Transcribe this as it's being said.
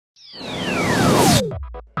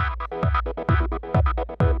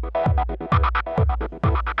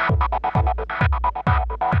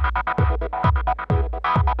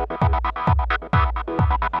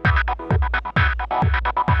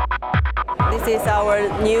This is our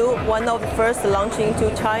one of the first launching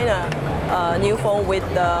to China, new phone with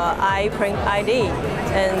the iPrint ID,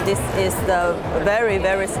 and this is the very,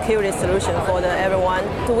 very security solution for everyone.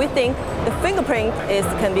 So we think the fingerprint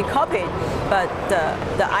can be copied, but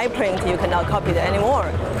the iPrint you cannot copy it anymore.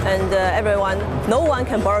 And no one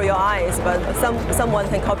can borrow your eyes, but someone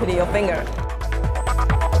can copy your finger.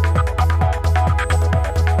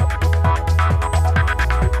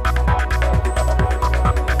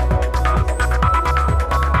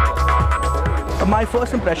 My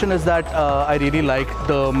first impression is that I really like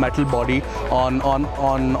the metal body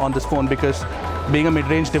on this phone, because being a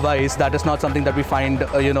mid-range device, that is not something that we find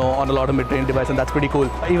on a lot of mid-range devices, and that's pretty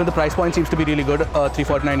cool. Even the price point seems to be really good.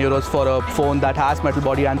 349 euros for a phone that has metal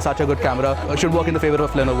body and such a good camera should work in the favor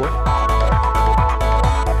of Lenovo.